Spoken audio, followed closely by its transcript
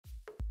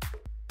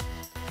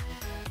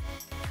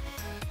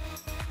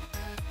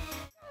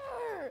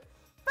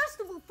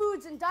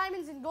and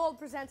Diamonds and Gold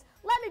presents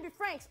Let Me Be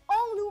Frank's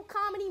all-new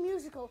comedy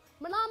musical,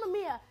 Menoma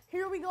Mia,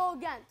 Here We Go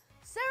Again.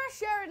 Sarah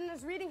Sheridan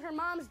is reading her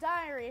mom's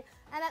diary,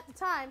 and at the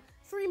time,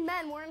 3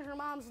 men were in her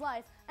mom's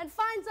life, and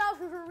finds out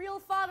who her real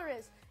father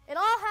is. It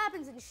all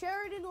happens in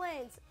Sheridan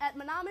Lanes at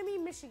Menoma Mia,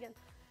 Michigan.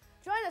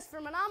 Join us for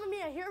Menoma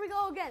Mia, Here We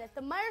Go Again at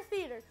the Meyer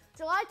Theatre,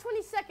 July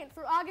 22nd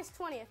through August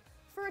 20th.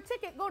 For a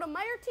ticket, go to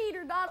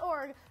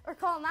meyertheatre.org or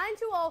call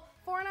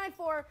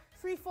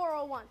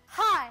 920-494-3401.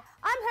 Hi,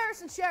 I'm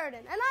Harrison Sheridan,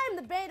 and I am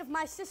the bane of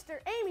my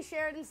sister Amy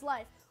Sheridan's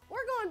life.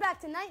 We're going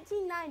back to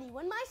 1990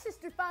 when my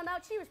sister found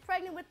out she was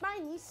pregnant with my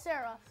niece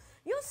Sarah.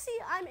 You'll see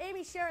I'm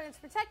Amy Sheridan's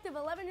protective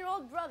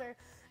 11-year-old brother,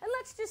 and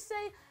let's just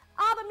say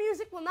ABBA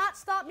music will not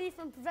stop me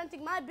from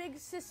preventing my big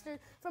sister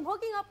from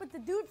hooking up with the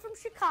dude from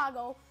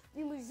Chicago,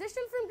 the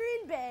musician from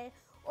Green Bay,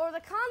 or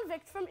the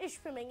convict from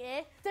Ishpeming,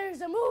 eh?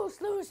 There's a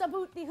moose loose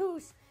about the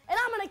hoose, and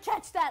I'm gonna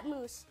catch that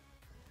moose.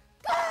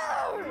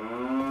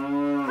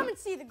 Grrr! Come and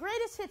see the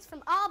greatest hits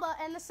from ABBA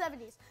and the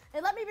 70s,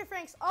 and Let Me Be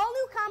Frank's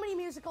all-new comedy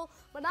musical,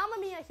 Menoma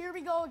Mia, Here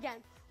We Go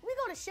Again. We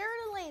go to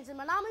Sheridan Lanes in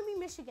Menoma Mia,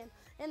 Michigan,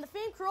 in the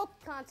famed karaoke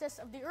contest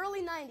of the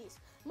early 90s.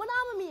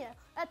 Menoma Mia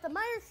at the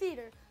Meyer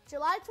Theatre,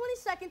 July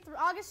 22nd through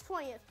August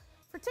 20th.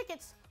 For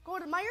tickets, go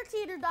to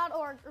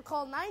meyertheatre.org or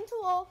call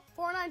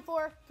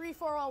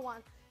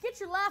 920-494-3401. Get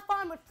your laugh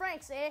on with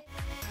Frank's, eh?